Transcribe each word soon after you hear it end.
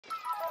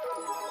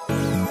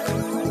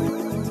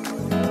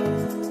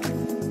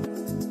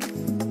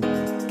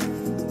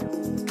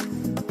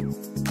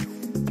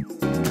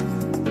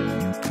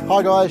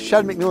Hi guys,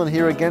 Shad McMillan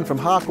here again from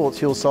Harcourts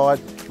Hillside,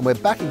 and we're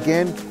back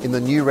again in the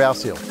new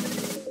Rouse Hill.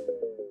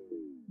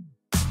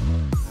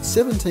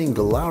 17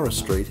 Galara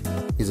Street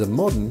is a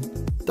modern,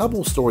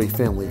 double-storey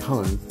family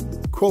home,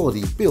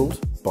 quality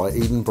built by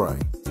Eden Bray,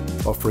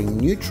 offering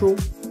neutral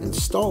and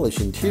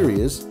stylish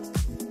interiors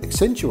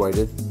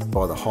accentuated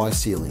by the high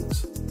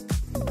ceilings.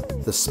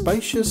 The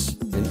spacious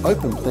and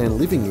open-plan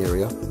living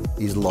area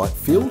is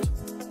light-filled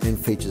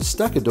and features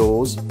stacker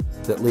doors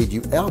that lead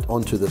you out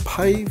onto the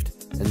paved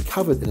and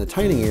covered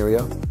entertaining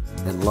area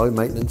and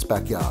low-maintenance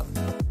backyard.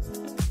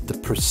 The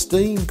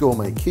pristine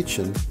gourmet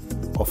kitchen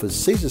offers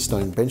Caesar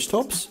stone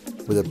benchtops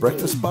with a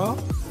breakfast bar,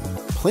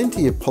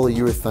 plenty of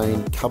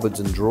polyurethane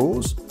cupboards and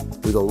drawers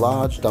with a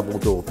large double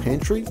door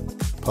pantry,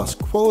 plus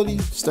quality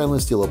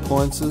stainless steel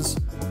appliances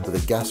with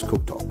a gas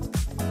cooktop.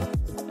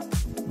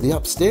 The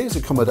upstairs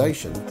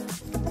accommodation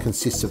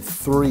consists of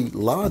 3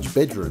 large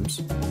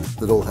bedrooms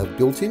that all have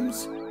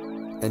built-ins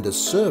and are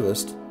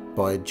serviced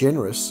by a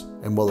generous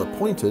and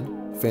well-appointed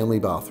family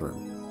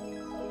bathroom.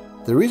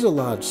 There is a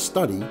large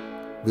study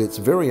with its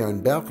very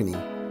own balcony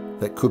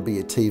that could be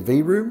a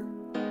TV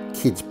room,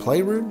 kids'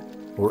 playroom,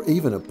 or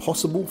even a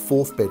possible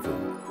 4th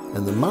bedroom,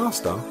 and the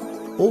master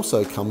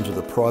also comes with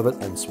a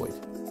private ensuite.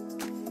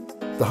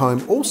 The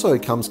home also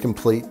comes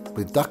complete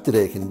with ducted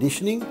air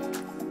conditioning,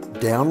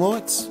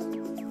 downlights,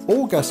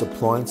 all gas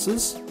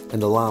appliances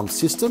and alarm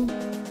system,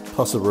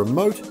 plus a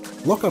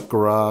remote lock-up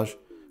garage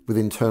with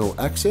internal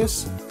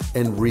access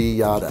and rear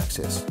yard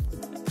access.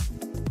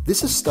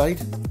 This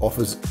estate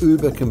offers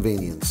uber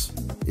convenience.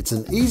 It's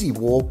an easy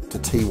walk to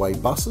T-Way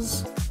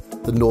buses,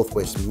 the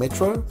Northwest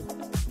Metro,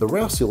 the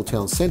Rouse Hill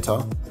Town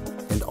Centre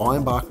and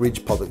Ironbark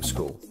Ridge Public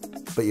School.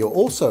 But you'll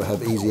also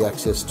have easy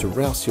access to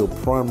Rouse Hill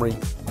Primary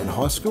and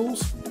High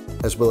Schools,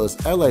 as well as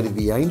Adelaide of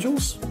the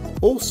Angels,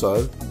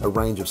 also a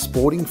range of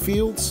sporting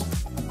fields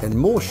and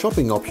more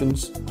shopping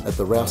options at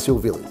the Rouse Hill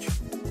Village.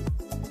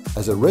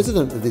 As a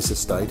resident of this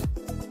estate,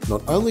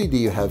 not only do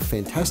you have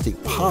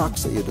fantastic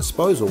parks at your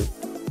disposal,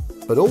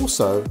 but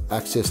also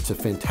access to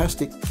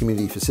fantastic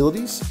community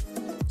facilities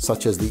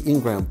such as the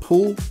in-ground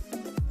pool,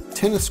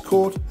 tennis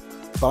court,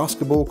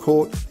 basketball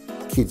court,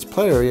 kids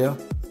play area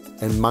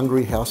and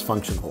Mungary House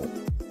Function Hall.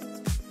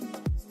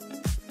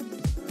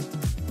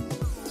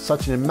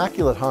 Such an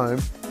immaculate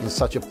home in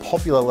such a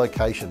popular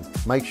location.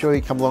 Make sure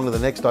you come along to the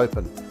next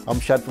open.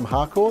 I'm Shad from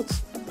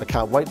Harcourts. I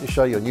can't wait to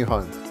show you a new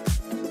home.